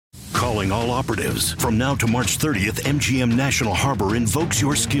calling all operatives. From now to March 30th, MGM National Harbor invokes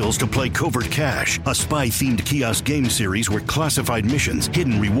your skills to play Covert Cash, a spy-themed kiosk game series where classified missions,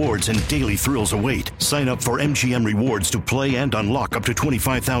 hidden rewards, and daily thrills await. Sign up for MGM Rewards to play and unlock up to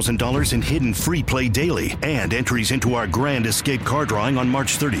 $25,000 in hidden free play daily and entries into our Grand Escape car drawing on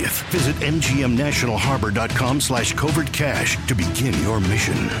March 30th. Visit mgmnationalharbor.com/Covert Cash to begin your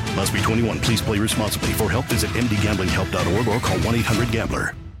mission. Must be 21. Please play responsibly. For help, visit mdgamblinghelp.org or call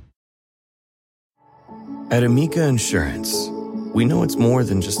 1-800-GAMBLER. At Amica Insurance, we know it's more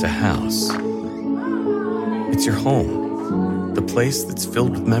than just a house. It's your home, the place that's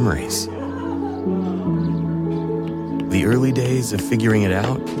filled with memories. The early days of figuring it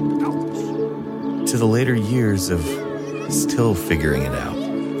out to the later years of still figuring it out.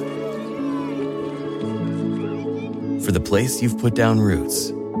 For the place you've put down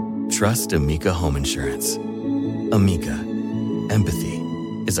roots, trust Amica Home Insurance. Amica, empathy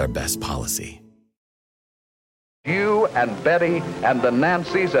is our best policy. You and Betty and the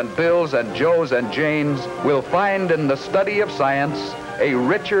Nancys and Bills and Joes and Janes will find in the study of science a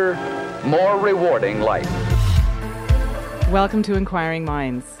richer, more rewarding life. Welcome to Inquiring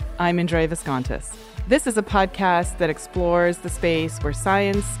Minds. I'm Indre Viscontis. This is a podcast that explores the space where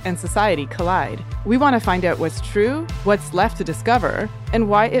science and society collide. We want to find out what's true, what's left to discover, and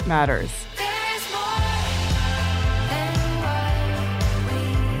why it matters.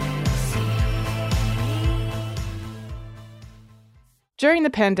 During the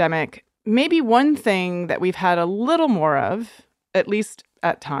pandemic, maybe one thing that we've had a little more of, at least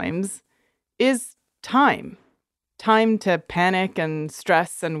at times, is time. Time to panic and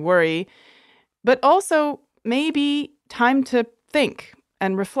stress and worry, but also maybe time to think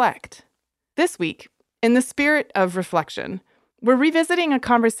and reflect. This week, in the spirit of reflection, we're revisiting a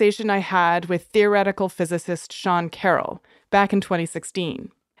conversation I had with theoretical physicist Sean Carroll back in 2016.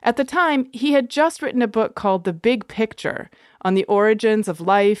 At the time, he had just written a book called The Big Picture on the origins of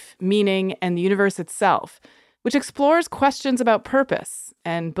life, meaning, and the universe itself, which explores questions about purpose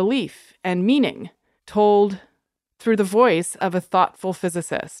and belief and meaning, told through the voice of a thoughtful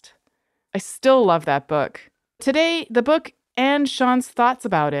physicist. I still love that book. Today, the book and Sean's thoughts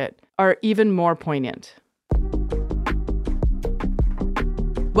about it are even more poignant.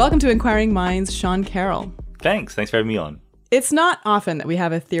 Welcome to Inquiring Minds, Sean Carroll. Thanks for having me on. It's not often that we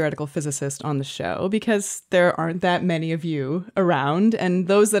have a theoretical physicist on the show because there aren't that many of you around, and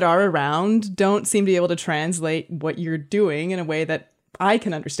those that are around don't seem to be able to translate what you're doing in a way that I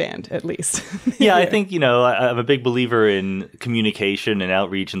can understand, at least. Yeah, I think, I'm a big believer in communication and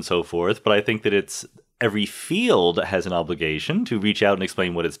outreach and so forth, but I think that every field has an obligation to reach out and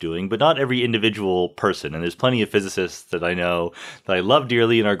explain what it's doing, but not every individual person. And there's plenty of physicists that I know that I love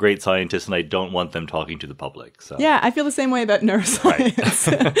dearly and are great scientists, and I don't want them talking to the public. So yeah, I feel the same way about neuroscience.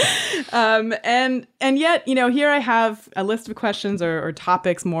 Right. And yet, here I have a list of questions or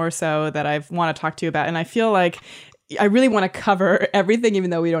topics more so that I want to talk to you about. And I feel like I really want to cover everything, even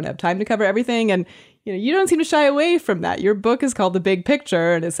though we don't have time to cover everything. And you don't seem to shy away from that. Your book is called The Big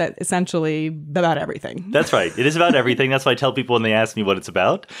Picture, and it's essentially about everything. That's right. It is about everything. That's why I tell people when they ask me what it's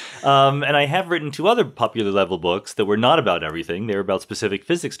about. And I have written 2 other popular level books that were not about everything. They were about specific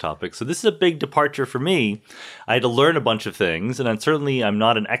physics topics. So this is a big departure for me. I had to learn a bunch of things, and I'm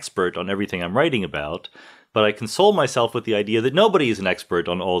not an expert on everything I'm writing about. But I console myself with the idea that nobody is an expert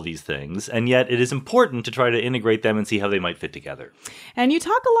on all these things, and yet it is important to try to integrate them and see how they might fit together. And you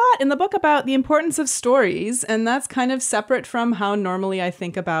talk a lot in the book about the importance of stories, and that's kind of separate from how normally I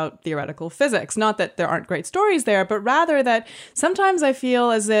think about theoretical physics. Not that there aren't great stories there, but rather that sometimes I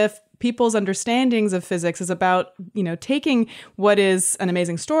feel as if people's understandings of physics is about, taking what is an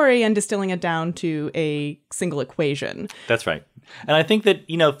amazing story and distilling it down to a single equation. That's right. And I think that,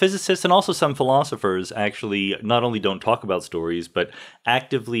 physicists and also some philosophers actually not only don't talk about stories, but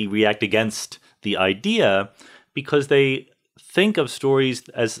actively react against the idea because they think of stories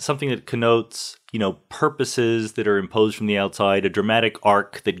as something that connotes, purposes that are imposed from the outside, a dramatic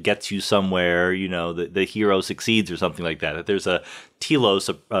arc that gets you somewhere, the hero succeeds or something like that. That there's a telos,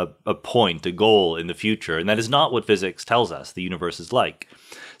 a point, a goal in the future. And that is not what physics tells us the universe is like.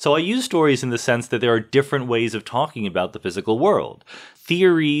 So I use stories in the sense that there are different ways of talking about the physical world.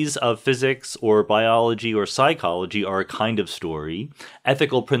 Theories of physics or biology or psychology are a kind of story.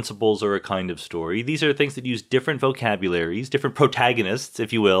 Ethical principles are a kind of story. These are things that use different vocabularies, different protagonists,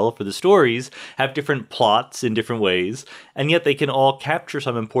 if you will, for the stories, have different plots in different ways, and yet they can all capture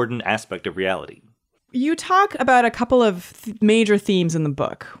some important aspect of reality. You talk about a couple of major themes in the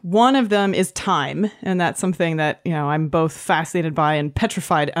book. One of them is time, and that's something that, I'm both fascinated by and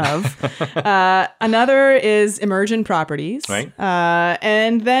petrified of. Another is emergent properties. Right.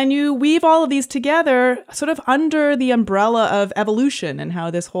 And then you weave all of these together sort of under the umbrella of evolution and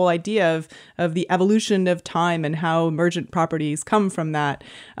how this whole idea of the evolution of time and how emergent properties come from that.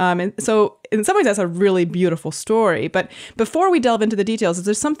 And so in some ways, that's a really beautiful story. But before we delve into the details, is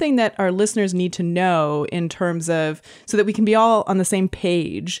there something that our listeners need to know in terms of, so that we can be all on the same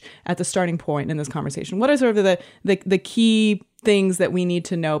page at the starting point in this conversation? What are sort of the key things that we need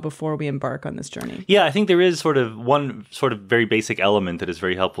to know before we embark on this journey? Yeah, I think there is sort of one sort of very basic element that is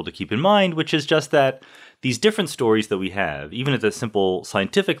very helpful to keep in mind, which is just that these different stories that we have, even at the simple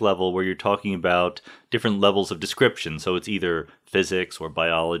scientific level where you're talking about different levels of description, so it's either physics or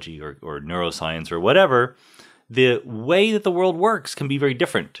biology or neuroscience or whatever, the way that the world works can be very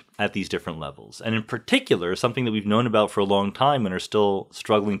different at these different levels. And in particular, something that we've known about for a long time and are still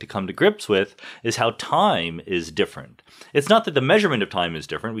struggling to come to grips with is how time is different. It's not that the measurement of time is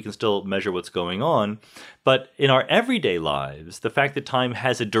different. We can still measure what's going on. But in our everyday lives, the fact that time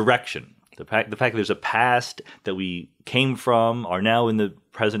has a direction, the fact that there's a past that we came from, are now in the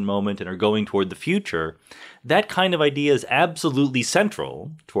present moment, and are going toward the future, that kind of idea is absolutely central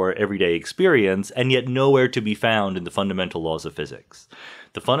to our everyday experience, and yet nowhere to be found in the fundamental laws of physics.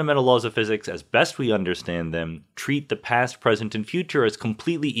 The fundamental laws of physics, as best we understand them, treat the past, present, and future as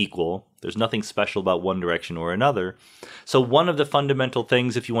completely equal. There's nothing special about one direction or another. So one of the fundamental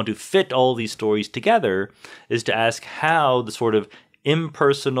things, if you want to fit all these stories together, is to ask how the sort of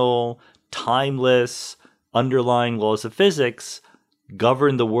impersonal, timeless, underlying laws of physics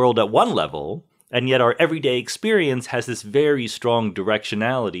govern the world at one level, and yet our everyday experience has this very strong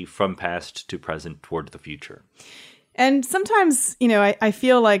directionality from past to present toward the future. And sometimes, I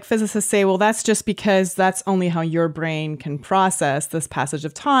feel like physicists say, well, that's just because that's only how your brain can process this passage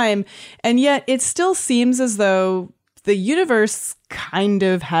of time. And yet it still seems as though the universe kind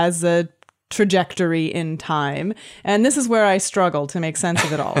of has a trajectory in time. And this is where I struggle to make sense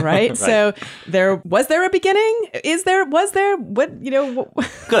of it all, right? Right. So was there a beginning? Was there? What?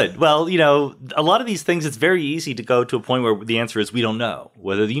 Good. Well, a lot of these things, it's very easy to go to a point where the answer is we don't know.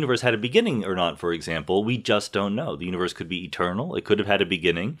 Whether the universe had a beginning or not, for example, we just don't know. The universe could be eternal. It could have had a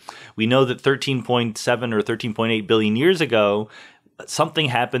beginning. We know that 13.7 or 13.8 billion years ago, something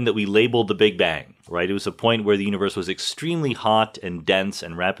happened that we labeled the Big Bang, right? It was a point where the universe was extremely hot and dense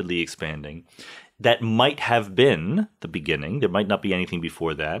and rapidly expanding. That might have been the beginning. There might not be anything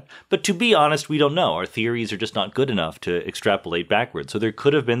before that. But to be honest, we don't know. Our theories are just not good enough to extrapolate backwards. So there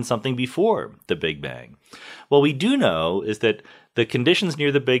could have been something before the Big Bang. What we do know is that the conditions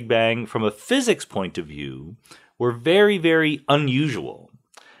near the Big Bang, from a physics point of view, were very, very unusual.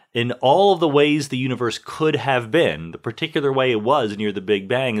 In all of the ways the universe could have been, the particular way it was near the Big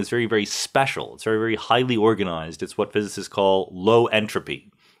Bang is very, very special. It's very, very highly organized. It's what physicists call low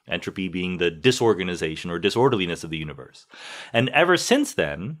entropy. Entropy being the disorganization or disorderliness of the universe. And ever since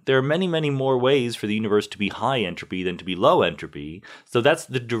then, there are many, many more ways for the universe to be high entropy than to be low entropy. So that's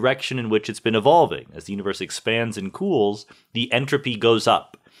the direction in which it's been evolving. As the universe expands and cools, the entropy goes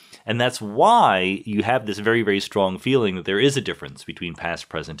up. And that's why you have this very, very strong feeling that there is a difference between past,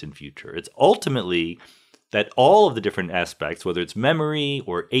 present, and future. It's ultimately that all of the different aspects, whether it's memory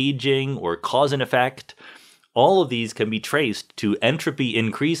or aging or cause and effect, all of these can be traced to entropy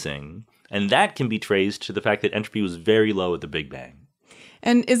increasing, and that can be traced to the fact that entropy was very low at the Big Bang.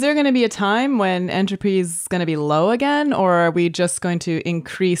 And is there going to be a time when entropy is going to be low again, or are we just going to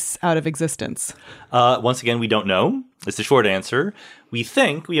increase out of existence? Once again, we don't know. It's the short answer. We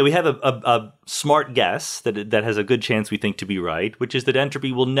think, we have a smart guess that has a good chance, we think, to be right, which is that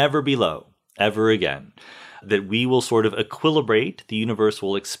entropy will never be low, ever again. That we will sort of equilibrate, the universe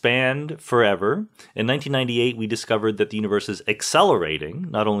will expand forever. In 1998, we discovered that the universe is accelerating,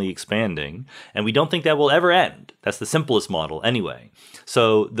 not only expanding, and we don't think that will ever end. That's the simplest model anyway.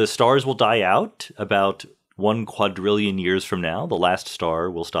 So the stars will die out about 1 quadrillion years from now. The last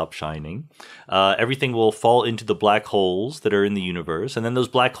star will stop shining. Everything will fall into the black holes that are in the universe, and then those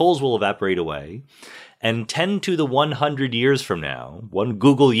black holes will evaporate away. And 10 to the 100 years from now, one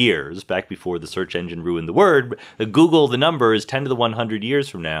Google years, back before the search engine ruined the word, Google, the number is 10 to the 100 years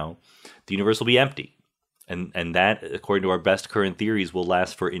from now, the universe will be empty. And that, according to our best current theories, will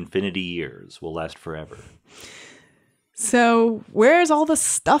last for infinity years, will last forever. So where's all the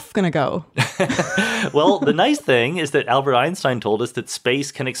stuff going to go? Well, the nice thing is that Albert Einstein told us that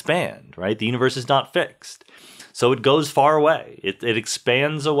space can expand, right? The universe is not fixed. So it goes far away. It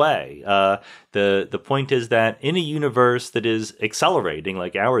expands away. The point is that in a universe that is accelerating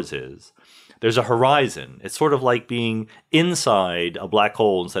like ours is, There's a horizon. It's sort of like being inside a black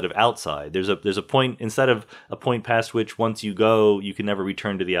hole instead of outside. There's a point, instead of a point past which once you go, you can never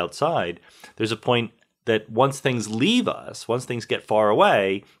return to the outside. There's a point that once things leave us, once things get far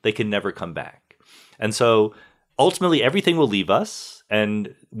away, they can never come back. And so ultimately everything will leave us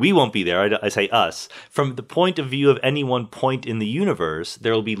and we won't be there. I say us. From the point of view of any one point in the universe,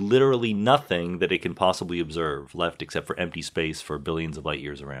 there will be literally nothing that it can possibly observe left except for empty space for billions of light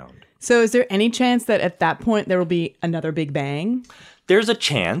years around. So is there any chance that at that point there will be another Big Bang? There's a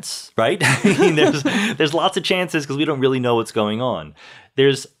chance, right? I mean, there's lots of chances because we don't really know what's going on.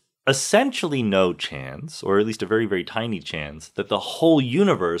 There's essentially no chance, or at least a very, very tiny chance, that the whole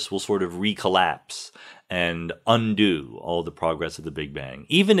universe will sort of recollapse and undo all the progress of the Big Bang.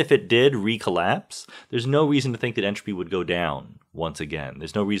 Even if it did recollapse, there's no reason to think that entropy would go down once again.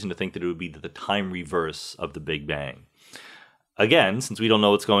 There's no reason to think that it would be the time reverse of the Big Bang. Again, since we don't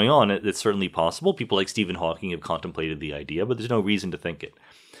know what's going on, it's certainly possible. People like Stephen Hawking have contemplated the idea, but there's no reason to think it.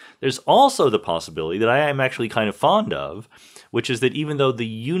 There's also the possibility that I am actually kind of fond of, which is that even though the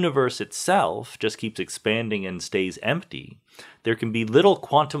universe itself just keeps expanding and stays empty, there can be little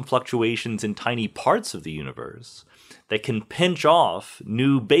quantum fluctuations in tiny parts of the universe that can pinch off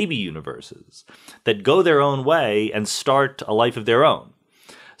new baby universes that go their own way and start a life of their own.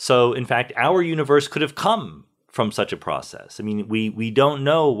 So, in fact, our universe could have come from such a process. I mean, we don't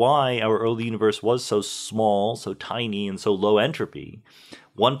know why our early universe was so small, so tiny, and so low entropy.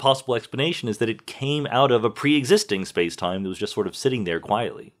 One possible explanation is that it came out of a pre-existing space-time that was just sort of sitting there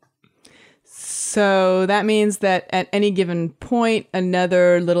quietly. So that means that at any given point,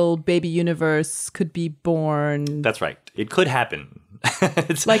 another little baby universe could be born. That's right. It could happen.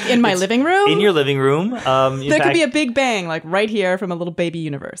 Like in my living room? In your living room. Could be a Big Bang, like right here from a little baby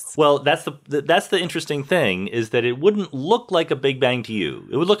universe. Well, that's the interesting thing, is that it wouldn't look like a Big Bang to you.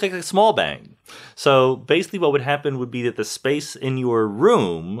 It would look like a small bang. So basically what would happen would be that the space in your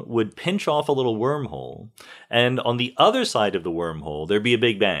room would pinch off a little wormhole, and on the other side of the wormhole, there'd be a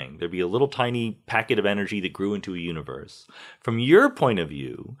Big Bang. There'd be a little tiny packet of energy that grew into a universe. From your point of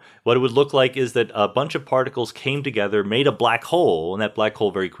view, what it would look like is that a bunch of particles came together, made a black hole, and that black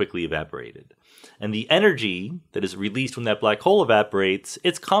hole very quickly evaporated. And the energy that is released when that black hole evaporates,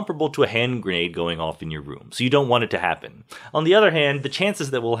 it's comparable to a hand grenade going off in your room. So you don't want it to happen. On the other hand, the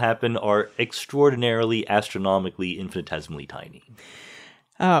chances that will happen are extraordinarily, astronomically, infinitesimally tiny.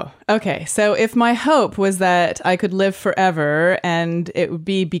 Oh, okay. So if my hope was that I could live forever and it would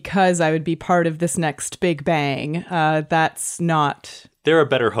be because I would be part of this next Big Bang, that's not... There are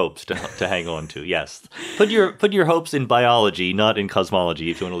better hopes to hang on to, yes. Put your hopes in biology, not in cosmology,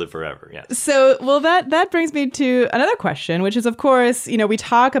 if you want to live forever, yes. So, well, that brings me to another question, which is, of course, we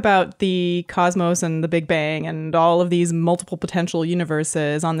talk about the cosmos and the Big Bang and all of these multiple potential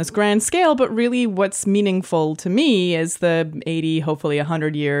universes on this grand scale, but really what's meaningful to me is the 80, hopefully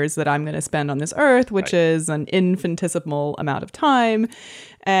 100 years that I'm going to spend on this Earth, which is an infinitesimal amount of time.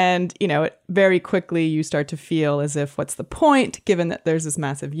 And, very quickly you start to feel as if, what's the point, given that there's this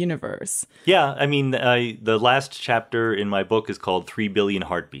massive universe? Yeah, I mean, the last chapter in my book is called 3 billion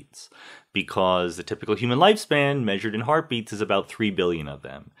heartbeats, because the typical human lifespan measured in heartbeats is about 3 billion of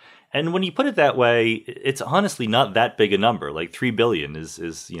them. And when you put it that way, it's honestly not that big a number. Like 3 billion is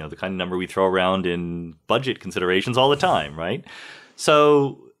the kind of number we throw around in budget considerations all the time, right?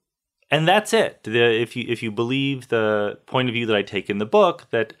 So... And that's it. If you believe the point of view that I take in the book,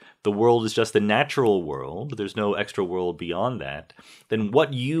 that the world is just the natural world, there's no extra world beyond that, then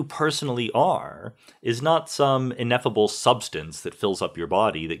what you personally are is not some ineffable substance that fills up your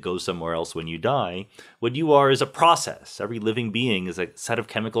body that goes somewhere else when you die. What you are is a process. Every living being is a set of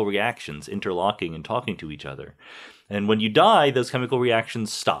chemical reactions interlocking and talking to each other. And when you die, those chemical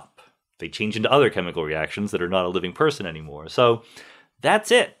reactions stop. They change into other chemical reactions that are not a living person anymore. So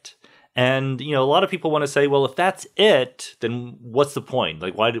that's it. And, a lot of people want to say, well, if that's it, then what's the point?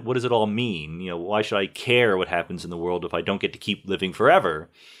 Like, what does it all mean? Why should I care what happens in the world if I don't get to keep living forever?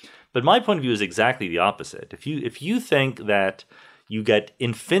 But my point of view is exactly the opposite. If you think that you get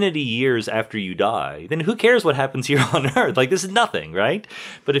infinity years after you die, then who cares what happens here on Earth? Like, this is nothing, right?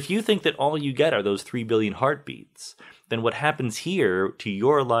 But if you think that all you get are those 3 billion heartbeats, then what happens here to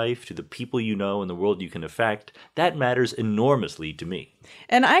your life, to the people you know, and the world you can affect, that matters enormously to me.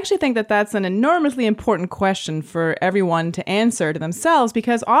 And I actually think that that's an enormously important question for everyone to answer to themselves,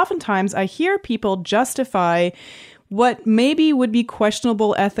 because oftentimes I hear people justify what maybe would be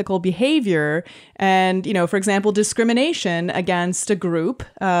questionable ethical behavior and, for example, discrimination against a group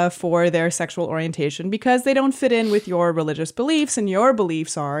for their sexual orientation because they don't fit in with your religious beliefs, and your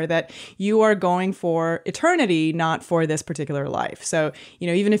beliefs are that you are going for eternity, not for this particular life. So,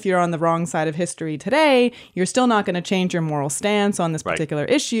 even if you're on the wrong side of history today, you're still not going to change your moral stance on this particular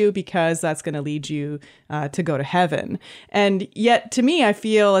issue because that's going to lead you to go to heaven. And yet, to me, I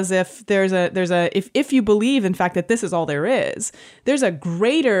feel as if if you believe, in fact, that this is all there is, there's a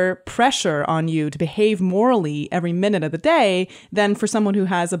greater pressure on you to behave morally every minute of the day than for someone who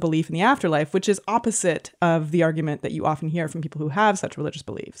has a belief in the afterlife, which is opposite of the argument that you often hear from people who have such religious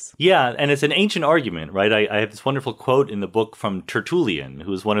beliefs. Yeah, and it's an ancient argument, right? I have this wonderful quote in the book from Tertullian,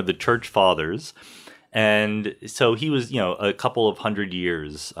 who was one of the church fathers. And so he was, a couple of hundred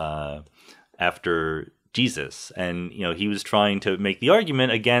years after Jesus. And, he was trying to make the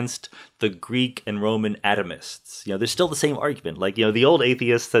argument against the Greek and Roman atomists. There's still the same argument. Like, the old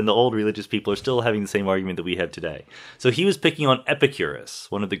atheists and the old religious people are still having the same argument that we have today. So he was picking on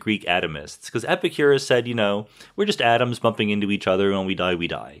Epicurus, one of the Greek atomists, because Epicurus said, we're just atoms bumping into each other, and when we die, we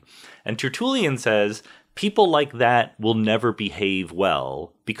die. And Tertullian says, people like that will never behave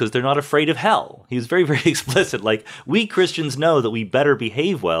well because they're not afraid of hell. He was very, very explicit. Like, we Christians know that we better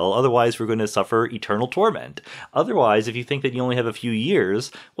behave well, otherwise we're going to suffer eternal torment. Otherwise, if you think that you only have a few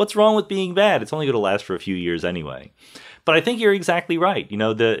years, what's wrong with being bad? It's only going to last for a few years anyway. But I think you're exactly right.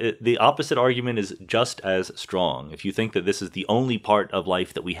 The opposite argument is just as strong. If you think that this is the only part of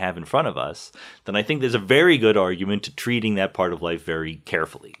life that we have in front of us, then I think there's a very good argument to treating that part of life very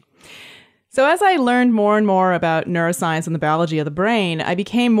carefully. So as I learned more and more about neuroscience and the biology of the brain, I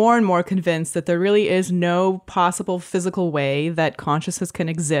became more and more convinced that there really is no possible physical way that consciousness can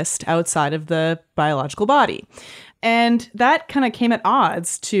exist outside of the biological body. And that kind of came at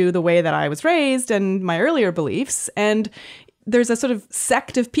odds to the way that I was raised and my earlier beliefs. And there's a sort of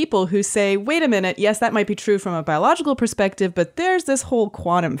sect of people who say, wait a minute, yes, that might be true from a biological perspective, but there's this whole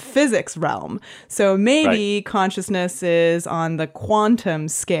quantum physics realm. So maybe consciousness is on the quantum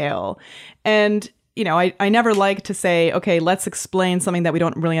scale. And, I never like to say, okay, let's explain something that we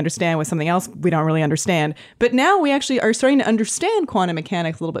don't really understand with something else we don't really understand. But now we actually are starting to understand quantum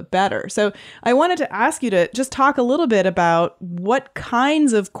mechanics a little bit better. So I wanted to ask you to just talk a little bit about what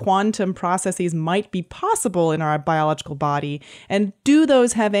kinds of quantum processes might be possible in our biological body, and do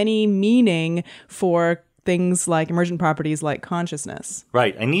those have any meaning for things like emergent properties like consciousness?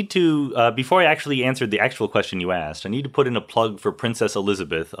 Right. I need to, before I actually answered the actual question you asked, I need to put in a plug for Princess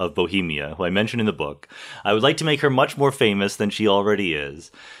Elizabeth of Bohemia, who I mentioned in the book. I would like to make her much more famous than she already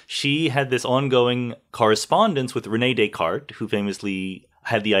is. She had this ongoing correspondence with René Descartes, who famously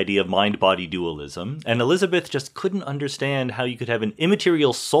had the idea of mind-body dualism, and Elizabeth just couldn't understand how you could have an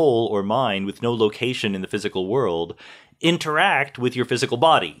immaterial soul or mind with no location in the physical world interact with your physical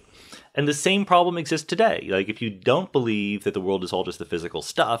body. And the same problem exists today. Like, if you don't believe that the world is all just the physical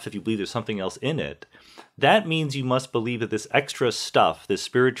stuff, if you believe there's something else in it, that means you must believe that this extra stuff, this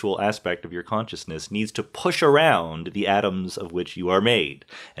spiritual aspect of your consciousness, needs to push around the atoms of which you are made.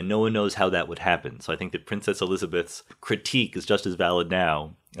 And no one knows how that would happen. So I think that Princess Elizabeth's critique is just as valid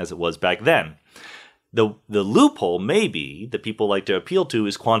now as it was back then. The loophole, maybe, that people like to appeal to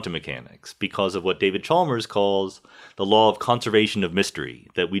is quantum mechanics, because of what David Chalmers calls the law of conservation of mystery,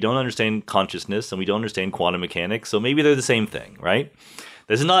 that we don't understand consciousness and we don't understand quantum mechanics, so maybe they're the same thing, right?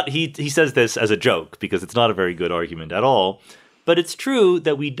 This is not, he says this as a joke, because it's not a very good argument at all, but it's true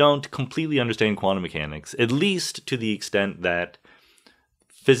that we don't completely understand quantum mechanics, at least to the extent that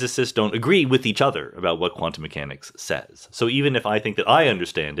physicists don't agree with each other about what quantum mechanics says. So even if I think that I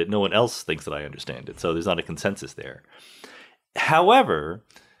understand it, no one else thinks that I understand it. So there's not a consensus there. However,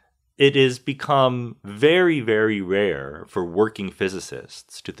 it has become very, very rare for working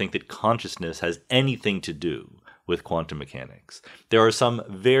physicists to think that consciousness has anything to do with quantum mechanics. There are some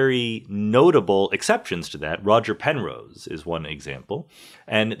very notable exceptions to that. Roger Penrose is one example.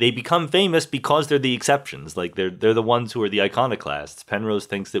 And they become famous because they're the exceptions. Like, they're the ones who are the iconoclasts. Penrose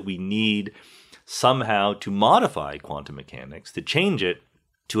thinks that we need somehow to modify quantum mechanics, to change it,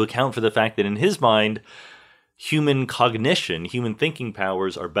 to account for the fact that in his mind, human cognition, human thinking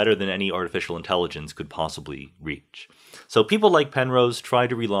powers are better than any artificial intelligence could possibly reach. So people like Penrose try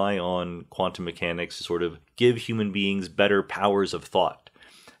to rely on quantum mechanics to sort of give human beings better powers of thought.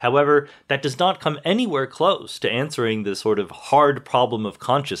 However, that does not come anywhere close to answering the sort of hard problem of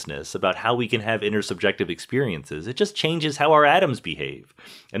consciousness about how we can have intersubjective experiences. It just changes how our atoms behave,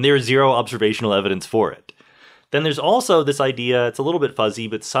 and there is zero observational evidence for it. Then there's also this idea, it's a little bit fuzzy,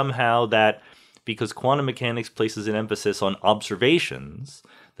 but somehow that because quantum mechanics places an emphasis on observations,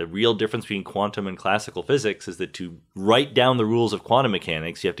 The real difference between quantum and classical physics is that to write down the rules of quantum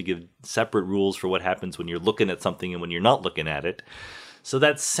mechanics, you have to give separate rules for what happens when you're looking at something and when you're not looking at it. So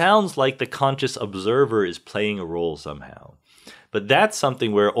that sounds like the conscious observer is playing a role somehow. But that's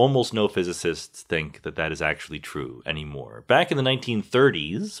something where almost no physicists think that that is actually true anymore. Back in the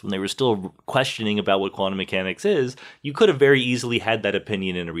 1930s, when they were still questioning about what quantum mechanics is, you could have very easily had that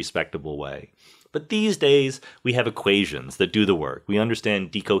opinion in a respectable way. But these days, we have equations that do the work. We understand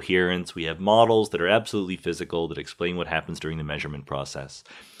decoherence. We have models that are absolutely physical that explain what happens during the measurement process.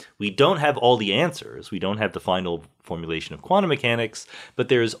 We don't have all the answers. We don't have the final formulation of quantum mechanics, but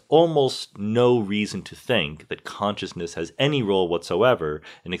there is almost no reason to think that consciousness has any role whatsoever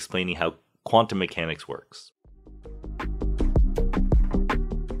in explaining how quantum mechanics works.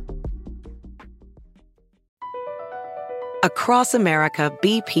 Across America,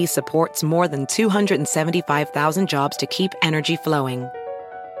 BP supports more than 275,000 jobs to keep energy flowing.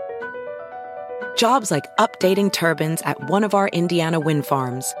 Jobs like updating turbines at one of our Indiana wind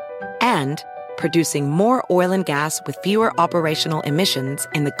farms and producing more oil and gas with fewer operational emissions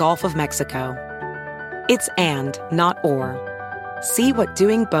in the Gulf of Mexico. It's and, not or. See what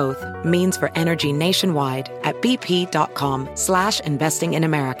doing both means for energy nationwide at bp.com/investing in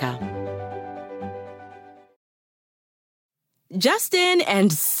America. Justin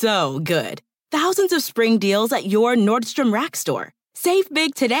and so good. Thousands of spring deals at your Nordstrom Rack store. Save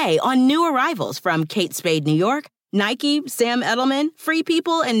big today on new arrivals from Kate Spade New York, Nike, Sam Edelman, Free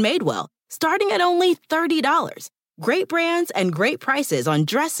People, and Madewell, starting at only $30. Great brands and great prices on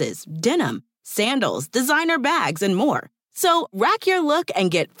dresses, denim, sandals, designer bags, and more. So rack your look and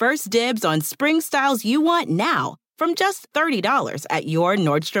get first dibs on spring styles you want now from just $30 at your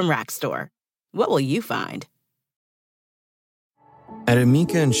Nordstrom Rack store. What will you find? At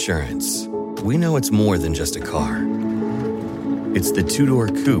Amica Insurance, we know it's more than just a car. It's the two-door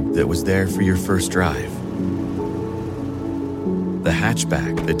coupe that was there for your first drive, the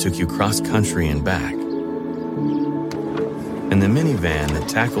hatchback that took you cross-country and back, and the minivan that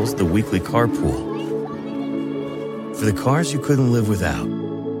tackles the weekly carpool. For the cars you couldn't live without,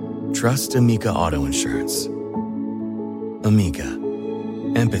 trust Amica Auto Insurance. Amica.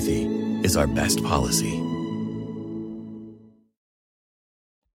 Empathy is our best policy.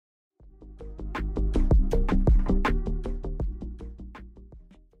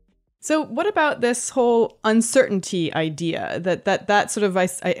 So what about this whole uncertainty idea that sort of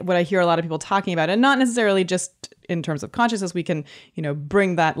what I hear a lot of people talking about, and not necessarily just in terms of consciousness, we can,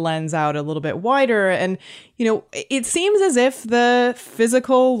 bring that lens out a little bit wider. And, it seems as if the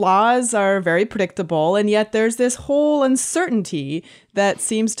physical laws are very predictable, and yet there's this whole uncertainty that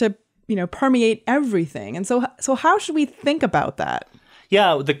seems to, permeate everything. And so how should we think about that?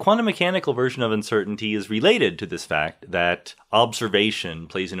 Yeah, the quantum mechanical version of uncertainty is related to this fact that observation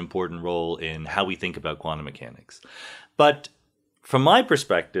plays an important role in how we think about quantum mechanics. But from my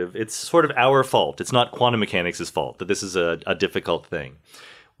perspective, it's sort of our fault. It's not quantum mechanics' fault that this is a difficult thing.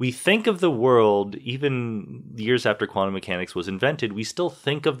 We think of the world, even years after quantum mechanics was invented, we still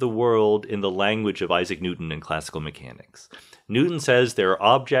think of the world in the language of Isaac Newton and classical mechanics. Newton says there are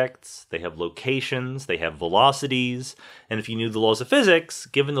objects, they have locations, they have velocities, and if you knew the laws of physics,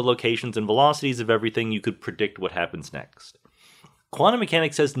 given the locations and velocities of everything, you could predict what happens next. Quantum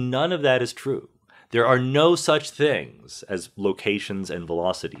mechanics says none of that is true. There are no such things as locations and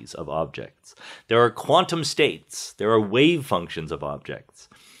velocities of objects. There are quantum states, there are wave functions of objects.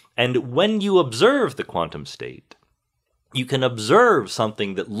 And when you observe the quantum state, you can observe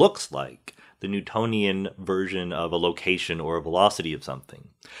something that looks like the Newtonian version of a location or a velocity of something.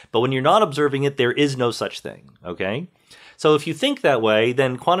 But when you're not observing it, there is no such thing, okay? So if you think that way,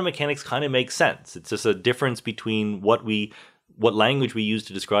 then quantum mechanics kind of makes sense. It's just a difference between what language we use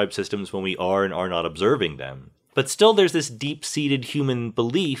to describe systems when we are and are not observing them. But still there's this deep-seated human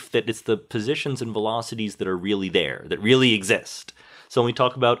belief that it's the positions and velocities that are really there, that really exist. So when we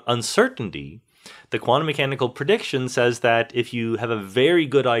talk about uncertainty, the quantum mechanical prediction says that if you have a very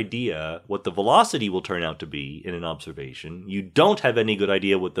good idea what the velocity will turn out to be in an observation, you don't have any good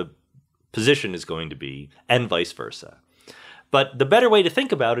idea what the position is going to be, and vice versa. But the better way to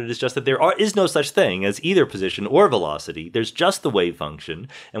think about it is just that there is no such thing as either position or velocity. There's just the wave function,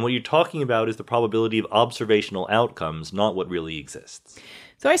 and what you're talking about is the probability of observational outcomes, not what really exists.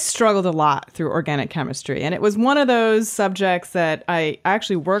 So I struggled a lot through organic chemistry, and it was one of those subjects that I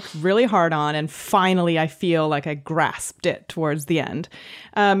actually worked really hard on, and finally I feel like I grasped it towards the end.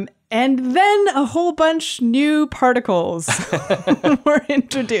 And then a whole bunch new particles were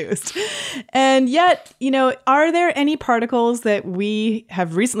introduced. And yet, are there any particles that we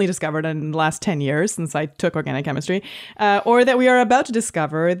have recently discovered in the last 10 years since I took organic chemistry, or that we are about to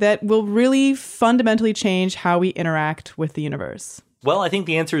discover that will really fundamentally change how we interact with the universe? Well, I think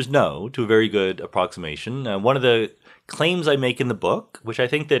the answer is no, to a very good approximation. One of the claims I make in the book, which I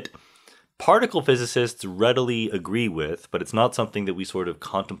think that particle physicists readily agree with, but it's not something that we sort of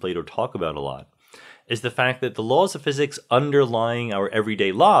contemplate or talk about a lot, is the fact that the laws of physics underlying our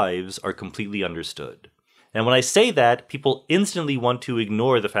everyday lives are completely understood. And when I say that, people instantly want to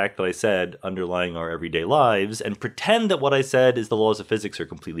ignore the fact that I said underlying our everyday lives and pretend that what I said is the laws of physics are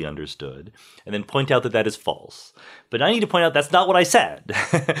completely understood, and then point out that that is false. But I need to point out that's not what I said.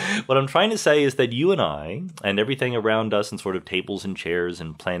 What I'm trying to say is that you and I, and everything around us in sort of tables and chairs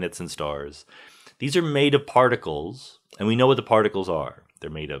and planets and stars, these are made of particles, and we know what the particles are. They're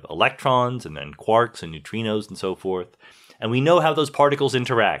made of electrons and then quarks and neutrinos and so forth. And we know how those particles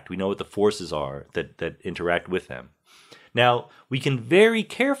interact. We know what the forces are that interact with them. Now, we can very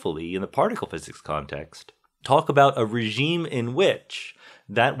carefully, in the particle physics context, talk about a regime in which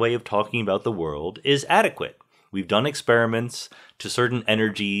that way of talking about the world is adequate. We've done experiments to certain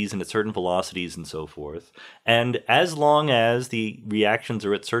energies and at certain velocities and so forth. And as long as the reactions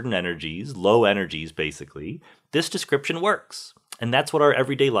are at certain energies, low energies basically, this description works. And that's what our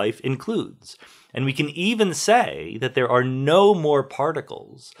everyday life includes. And we can even say that there are no more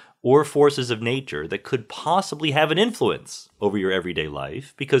particles or forces of nature that could possibly have an influence over your everyday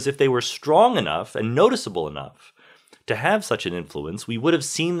life, because if they were strong enough and noticeable enough to have such an influence, we would have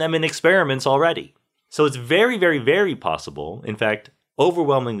seen them in experiments already. So it's very, very, very possible, in fact,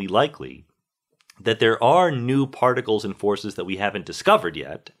 overwhelmingly likely, that there are new particles and forces that we haven't discovered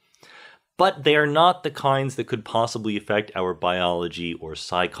yet, but they are not the kinds that could possibly affect our biology or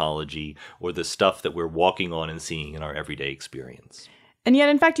psychology or the stuff that we're walking on and seeing in our everyday experience. And yet,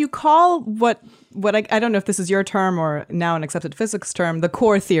 in fact, you call what I don't know if this is your term or now an accepted physics term, the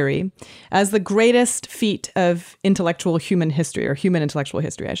core theory, as the greatest feat of intellectual human history, or human intellectual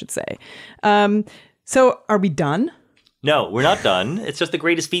history, I should say. So are we done? No, we're not done. It's just the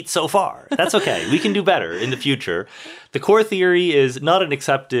greatest feat so far. That's okay. We can do better in the future. The core theory is not an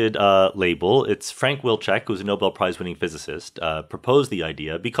accepted label. It's Frank Wilczek, who's a Nobel Prize-winning physicist, proposed the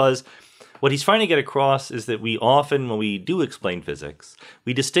idea because what he's trying to get across is that we often, when we do explain physics,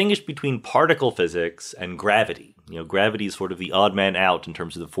 we distinguish between particle physics and gravity. Gravity is sort of the odd man out in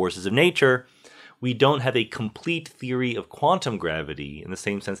terms of the forces of nature. We don't have a complete theory of quantum gravity in the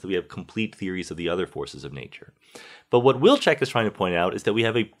same sense that we have complete theories of the other forces of nature. But what Wilczek is trying to point out is that we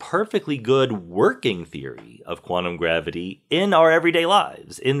have a perfectly good working theory of quantum gravity in our everyday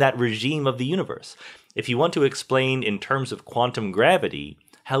lives, in that regime of the universe. If you want to explain in terms of quantum gravity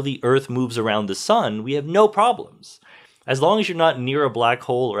how the Earth moves around the sun, we have no problems. As long as you're not near a black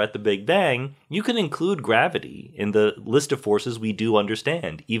hole or at the Big Bang, you can include gravity in the list of forces we do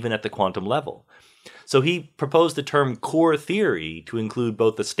understand, even at the quantum level. So he proposed the term core theory to include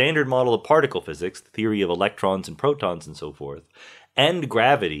both the standard model of particle physics, the theory of electrons and protons and so forth, and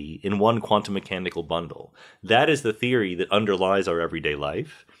gravity in one quantum mechanical bundle. That is the theory that underlies our everyday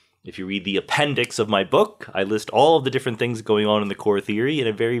life. If you read the appendix of my book, I list all of the different things going on in the core theory in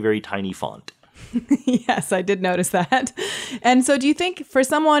a very, very tiny font. Yes, I did notice that. And so do you think if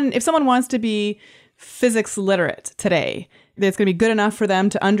someone wants to be physics literate today, that it's going to be good enough for them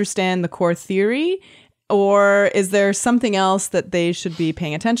to understand the core theory? Or is there something else that they should be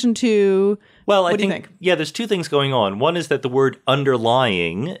paying attention to? Well, what do you think? Yeah, there's two things going on. One is that the word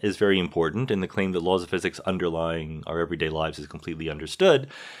underlying is very important in the claim that laws of physics underlying our everyday lives is completely understood.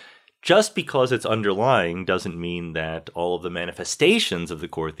 Just because it's underlying doesn't mean that all of the manifestations of the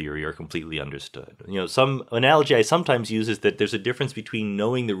core theory are completely understood. Some analogy I sometimes use is that there's a difference between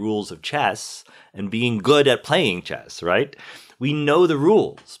knowing the rules of chess and being good at playing chess, right? We know the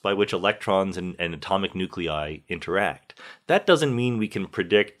rules by which electrons and atomic nuclei interact. That doesn't mean we can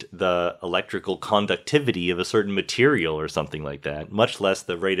predict the electrical conductivity of a certain material or something like that, much less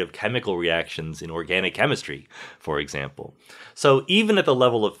the rate of chemical reactions in organic chemistry, for example. So even at the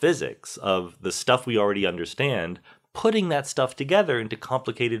level of physics, of the stuff we already understand, putting that stuff together into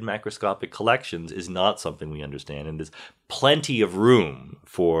complicated macroscopic collections is not something we understand, and there's plenty of room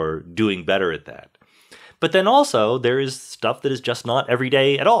for doing better at that. But then also there is stuff that is just not every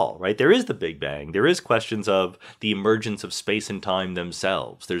day at all, right? There is the Big Bang. There is questions of the emergence of space and time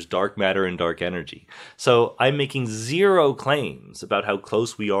themselves. There's dark matter and dark energy. So I'm making zero claims about how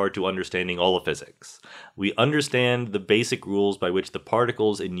close we are to understanding all of physics. We understand the basic rules by which the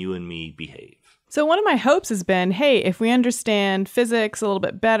particles in you and me behave. So one of my hopes has been, hey, if we understand physics a little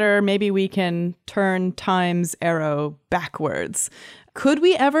bit better, maybe we can turn time's arrow backwards. Could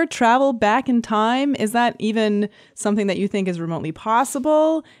we ever travel back in time? Is that even something that you think is remotely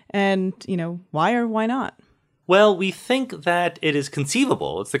possible? And, why or why not? Well, we think that it is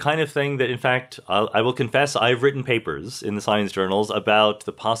conceivable. It's the kind of thing that, in fact, I will confess, I've written papers in the science journals about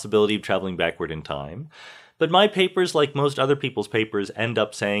the possibility of traveling backward in time. But my papers, like most other people's papers, end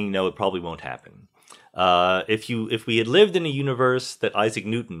up saying, no, it probably won't happen. If we had lived in a universe that Isaac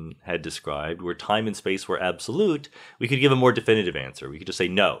Newton had described, where time and space were absolute, we could give a more definitive answer. We could just say,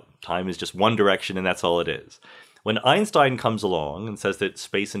 no, time is just one direction and that's all it is. When Einstein comes along and says that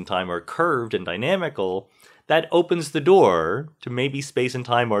space and time are curved and dynamical, that opens the door to maybe space and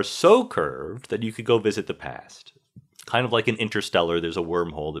time are so curved that you could go visit the past. Kind of like in Interstellar, there's a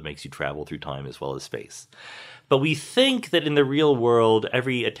wormhole that makes you travel through time as well as space. But we think that in the real world,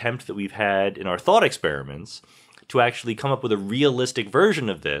 every attempt that we've had in our thought experiments to actually come up with a realistic version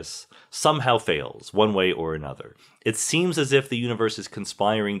of this somehow fails, one way or another. It seems as if the universe is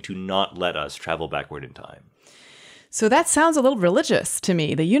conspiring to not let us travel backward in time. So that sounds a little religious to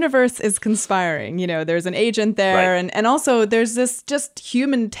me. The universe is conspiring. There's an agent there. Right. And also there's this just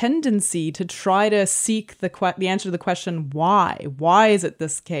human tendency to try to seek the answer to the question, why? Why is it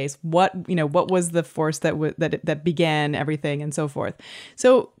this case? What was the force that began everything and so forth?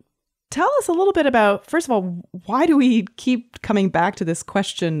 So tell us a little bit about, first of all, why do we keep coming back to this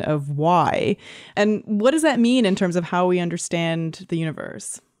question of why? And what does that mean in terms of how we understand the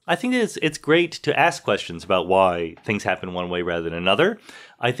universe? I think it's great to ask questions about why things happen one way rather than another.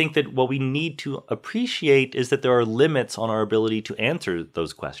 I think that what we need to appreciate is that there are limits on our ability to answer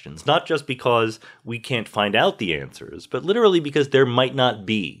those questions, not just because we can't find out the answers, but literally because there might not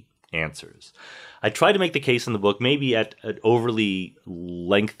be answers. I try to make the case in the book, maybe at overly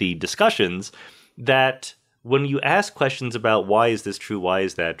lengthy discussions, that when you ask questions about why is this true, why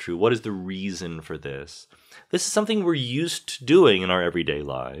is that true, what is the reason for this, this is something we're used to doing in our everyday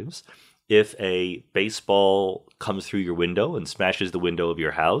lives. If a baseball comes through your window and smashes the window of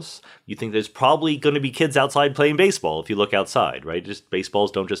your house, you think there's probably going to be kids outside playing baseball if you look outside, right?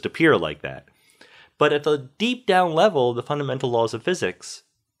 Baseballs don't just appear like that. But at the deep down level, the fundamental laws of physics,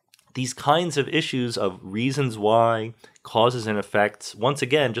 these kinds of issues of reasons why, causes and effects, once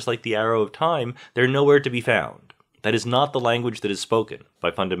again, just like the arrow of time, they're nowhere to be found. That is not the language that is spoken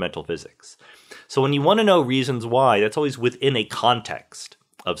by fundamental physics. So when you want to know reasons why, that's always within a context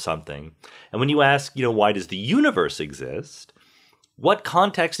of something. And when you ask, why does the universe exist? What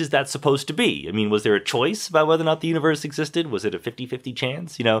context is that supposed to be? I mean, was there a choice about whether or not the universe existed? Was it a 50-50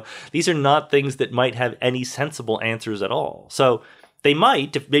 chance? These are not things that might have any sensible answers at all. So they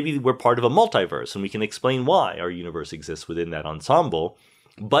might, if maybe we're part of a multiverse and we can explain why our universe exists within that ensemble,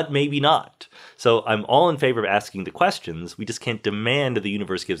 but maybe not. So I'm all in favor of asking the questions. We just can't demand that the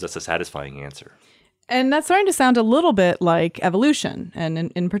universe gives us a satisfying answer. And that's starting to sound a little bit like evolution, and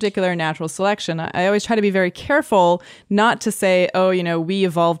in particular, natural selection. I always try to be very careful not to say, we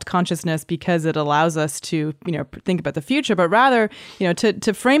evolved consciousness because it allows us to, think about the future, but rather,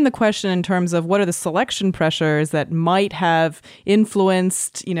 to frame the question in terms of what are the selection pressures that might have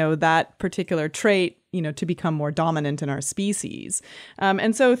influenced, that particular trait, to become more dominant in our species.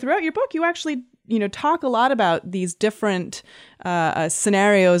 And so throughout your book, you actually talk a lot about these different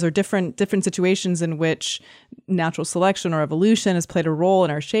scenarios or different situations in which natural selection or evolution has played a role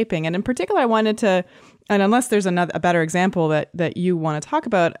in our shaping. And in particular, I wanted to, and unless there's a better example that you want to talk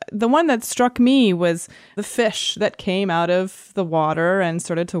about, the one that struck me was the fish that came out of the water and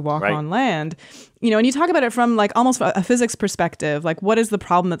started to walk on land. And you talk about it from like almost a physics perspective, like what is the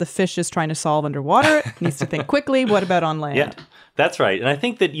problem that the fish is trying to solve underwater? It needs to think quickly. What about on land? Yeah, that's right. And I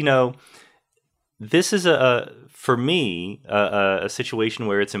think that, this is for me, a situation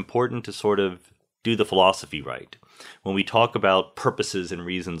where it's important to sort of do the philosophy right. When we talk about purposes and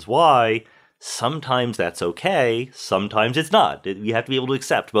reasons why, sometimes that's okay, sometimes it's not. You have to be able to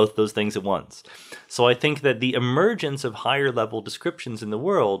accept both those things at once. So I think that the emergence of higher level descriptions in the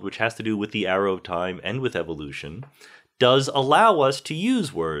world, which has to do with the arrow of time and with evolution, does allow us to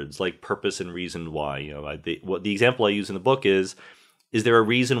use words like purpose and reason why. The example I use in the book is, Is there a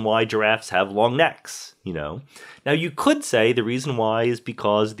reason why giraffes have long necks? Now you could say the reason why is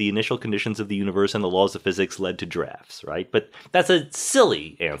because the initial conditions of the universe and the laws of physics led to giraffes, right? But that's a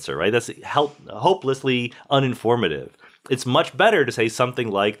silly answer, right? That's hopelessly uninformative. It's much better to say something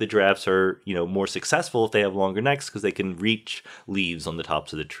like the giraffes are, more successful if they have longer necks because they can reach leaves on the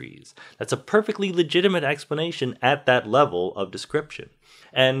tops of the trees. That's a perfectly legitimate explanation at that level of description.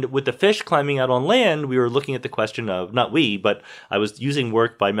 And with the fish climbing out on land, we were looking at the question of, not we, but I was using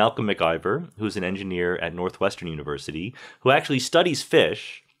work by Malcolm McIver, who's an engineer at Northwestern University, who actually studies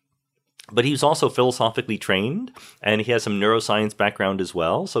fish, but he's also philosophically trained, and he has some neuroscience background as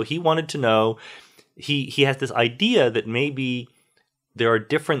well. So he wanted to know, he has this idea that maybe there are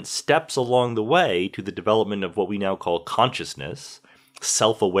different steps along the way to the development of what we now call consciousness,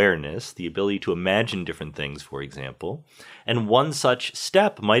 self-awareness, the ability to imagine different things, for example. And one such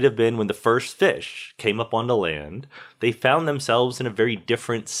step might have been when the first fish came up onto land, they found themselves in a very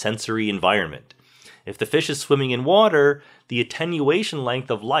different sensory environment. If the fish is swimming in water, the attenuation length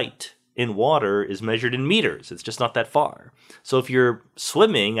of light in water is measured in meters. It's just not that far. So if you're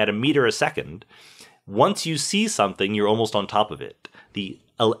swimming at a meter a second, once you see something, you're almost on top of it. The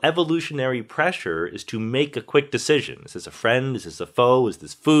evolutionary pressure is to make a quick decision. Is this a friend? Is this a foe? Is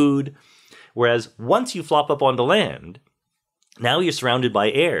this food? Whereas once you flop up onto land, now you're surrounded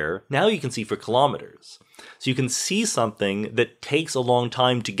by air. Now you can see for kilometers. So you can see something that takes a long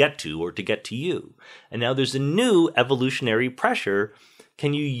time to get to or to get to you. And now there's a new evolutionary pressure.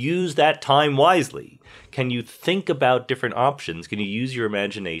 Can you use that time wisely? Can you think about different options? Can you use your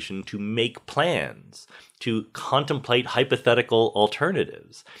imagination to make plans, to contemplate hypothetical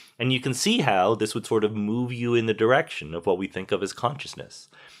alternatives? And you can see how this would sort of move you in the direction of what we think of as consciousness.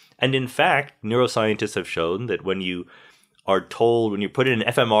 And in fact, neuroscientists have shown that when you are told, when you're put in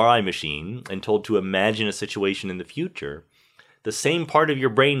an fMRI machine and told to imagine a situation in the future, the same part of your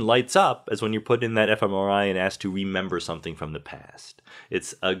brain lights up as when you're put in that fMRI and asked to remember something from the past.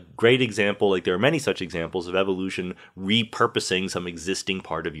 It's a great example, like there are many such examples of evolution repurposing some existing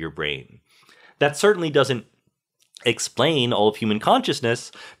part of your brain. That certainly doesn't explain all of human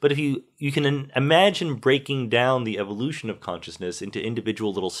consciousness, but if you can imagine breaking down the evolution of consciousness into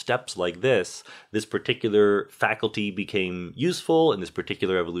individual little steps like this particular faculty became useful in this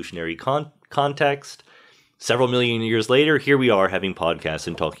particular evolutionary context. Several million years later, here we are having podcasts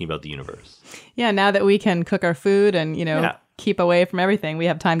and talking about the universe. Yeah, now that we can cook our food and, keep away from everything, we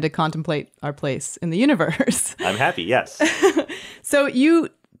have time to contemplate our place in the universe. I'm happy, yes. So you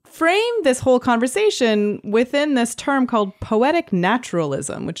frame this whole conversation within this term called poetic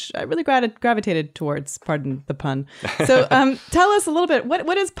naturalism, which I really gravitated towards, pardon the pun. So tell us a little bit,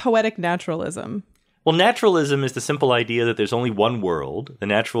 what is poetic naturalism? Well, naturalism is the simple idea that there's only one world, the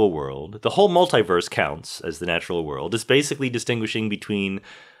natural world. The whole multiverse counts as the natural world. It's basically distinguishing between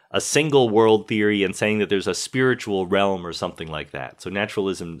a single world theory and saying that there's a spiritual realm or something like that. So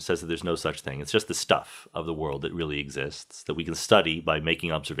naturalism says that there's no such thing. It's just the stuff of the world that really exists, that we can study by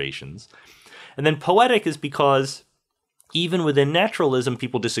making observations. And then poetic is because even within naturalism,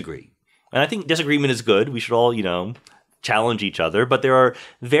 people disagree. And I think disagreement is good. We should all, challenge each other, but there are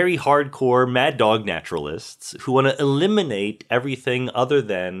very hardcore mad dog naturalists who want to eliminate everything other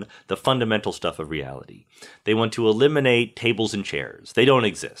than the fundamental stuff of reality. They want to eliminate tables and chairs. They don't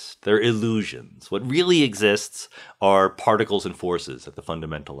exist. They're illusions. What really exists are particles and forces at the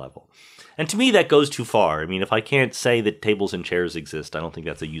fundamental level. And to me, that goes too far. I mean, if I can't say that tables and chairs exist, I don't think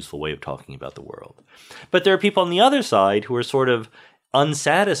that's a useful way of talking about the world. But there are people on the other side who are sort of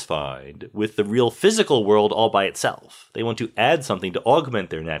unsatisfied with the real physical world all by itself. They want to add something to augment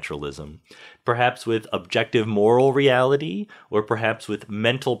their naturalism, perhaps with objective moral reality, or perhaps with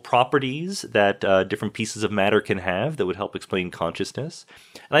mental properties that different pieces of matter can have that would help explain consciousness.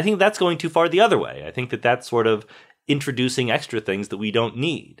 And I think that's going too far the other way. I think that that's sort of introducing extra things that we don't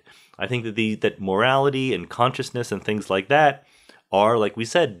need. I think that that morality and consciousness and things like that are, like we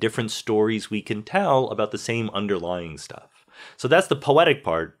said, different stories we can tell about the same underlying stuff. So that's the poetic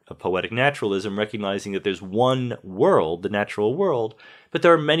part of poetic naturalism, recognizing that there's one world, the natural world, but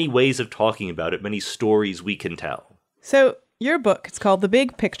there are many ways of talking about it, many stories we can tell. So your book, it's called The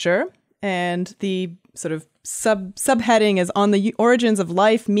Big Picture, and the sort of subheading is on the origins of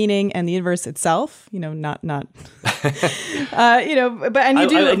life, meaning, and the universe itself. Not. But you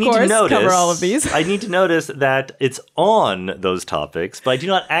do, of course, cover all of these. I need to notice that it's on those topics, but I do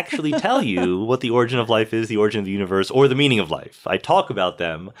not actually tell you what the origin of life is, the origin of the universe, or the meaning of life. I talk about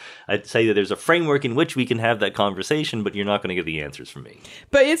them. I'd say that there's a framework in which we can have that conversation, but you're not going to get the answers from me.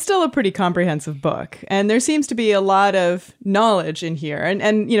 But it's still a pretty comprehensive book, and there seems to be a lot of knowledge in here.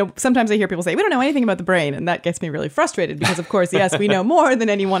 And sometimes I hear people say, we don't know anything about the brain, and that gets me really frustrated because, of course, yes, we know more than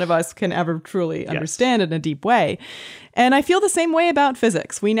any one of us can ever truly understand in a deep way. And I feel the same way about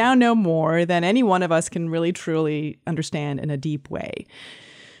physics. We now know more than any one of us can really truly understand in a deep way.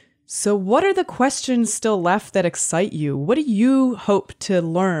 So what are the questions still left that excite you? What do you hope to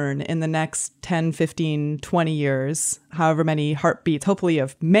learn in the next 10, 15, 20 years, however many heartbeats? Hopefully you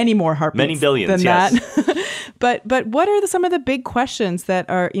have many more heartbeats many billions, than yes. that. But what are some of the big questions that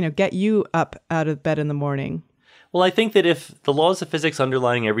are, get you up out of bed in the morning? Well, I think that if the laws of physics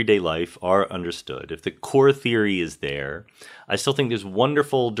underlying everyday life are understood, if the core theory is there, I still think there's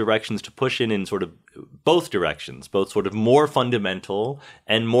wonderful directions to push in sort of both directions, both sort of more fundamental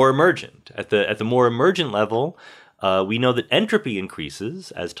and more emergent. At the more emergent level, we know that entropy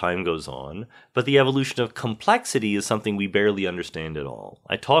increases as time goes on, but the evolution of complexity is something we barely understand at all.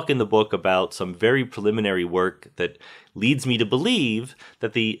 I talk in the book about some very preliminary work that leads me to believe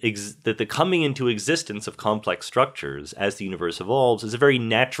that the coming into existence of complex structures as the universe evolves is a very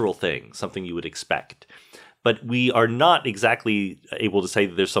natural thing, something you would expect. But we are not exactly able to say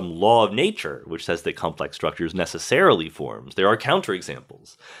that there's some law of nature which says that complex structures necessarily forms. There are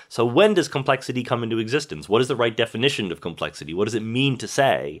counterexamples. So when does complexity come into existence? What is the right definition of complexity? What does it mean to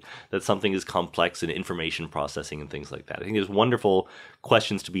say that something is complex in information processing and things like that? I think there's wonderful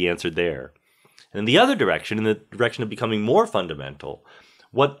questions to be answered there. And in the other direction, in the direction of becoming more fundamental,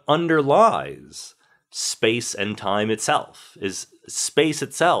 what underlies space and time itself? Is space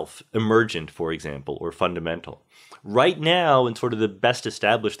itself emergent, for example, or fundamental? Right now, in sort of the best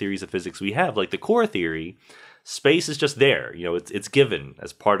established theories of physics we have, like the core theory, space is just there. It's given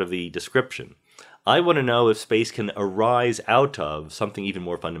as part of the description. I want to know if space can arise out of something even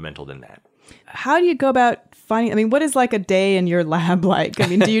more fundamental than that. How do you go about finding, what is like a day in your lab like?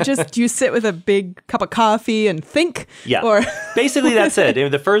 Do you sit with a big cup of coffee and think? Yeah, or basically that's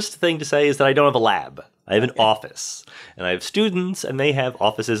it. The first thing to say is that I don't have a lab. I have an office, and I have students, and they have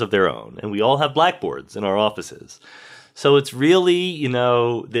offices of their own, and we all have blackboards in our offices. So it's really,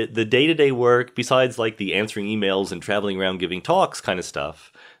 the day-to-day work, besides like the answering emails and traveling around giving talks kind of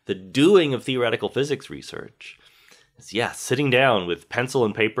stuff, the doing of theoretical physics research. Sitting down with pencil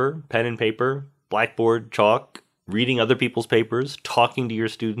and paper, pen and paper, blackboard, chalk, reading other people's papers, talking to your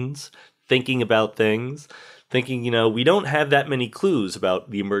students, thinking about things, thinking, we don't have that many clues about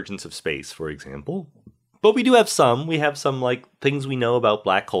the emergence of space, for example. But we do have some. We have some like things we know about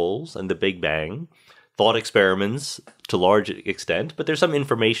black holes and the Big Bang, thought experiments to large extent, but there's some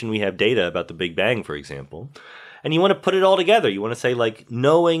information we have data about the Big Bang, for example. And you want to put it all together. You want to say, like,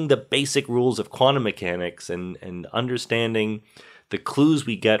 knowing the basic rules of quantum mechanics and understanding the clues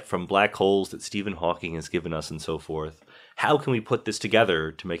we get from black holes that Stephen Hawking has given us and so forth. How can we put this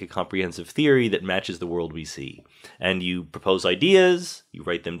together to make a comprehensive theory that matches the world we see? And you propose ideas, you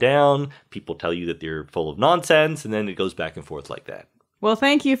write them down, people tell you that they're full of nonsense, and then it goes back and forth like that. Well,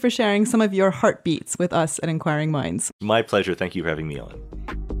 thank you for sharing some of your heartbeats with us at Inquiring Minds. My pleasure. Thank you for having me on.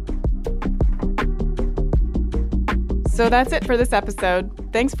 So that's it for this episode.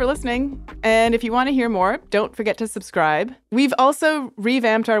 Thanks for listening. And if you want to hear more, don't forget to subscribe. We've also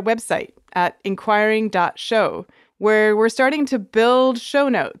revamped our website at inquiring.show, where we're starting to build show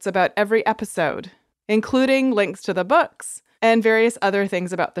notes about every episode, including links to the books and various other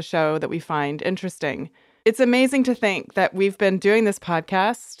things about the show that we find interesting. It's amazing to think that we've been doing this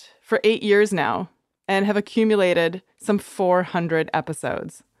podcast for 8 years now and have accumulated some 400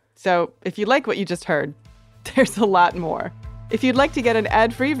 episodes. So if you like what you just heard, there's a lot more. If you'd like to get an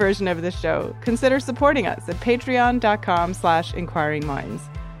ad-free version of this show, consider supporting us at patreon.com/inquiringminds.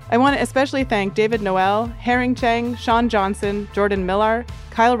 I want to especially thank David Noel, Herring Cheng, Sean Johnson, Jordan Millar,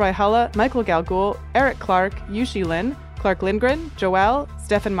 Kyle Raihala, Michael Galgul, Eric Clark, Yushi Lin, Clark Lindgren, Joel,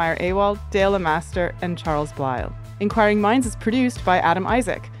 Stefan Meyer-Ewald, Dale Master, and Charles Blyle. Inquiring Minds is produced by Adam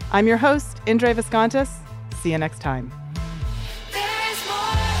Isaac. I'm your host, Indre Viscontis. See you next time.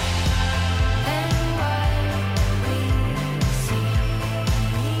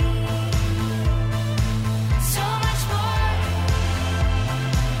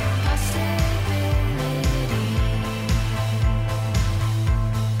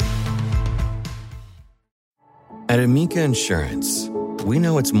 At Amica Insurance, we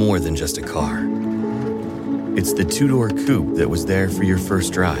know it's more than just a car. It's the two-door coupe that was there for your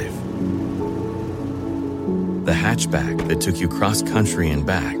first drive, the hatchback that took you cross-country and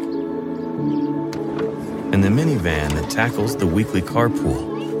back, and the minivan that tackles the weekly carpool.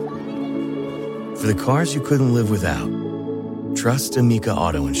 For the cars you couldn't live without, trust Amica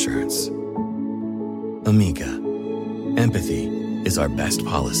Auto Insurance. Amica, empathy is our best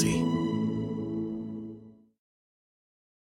policy.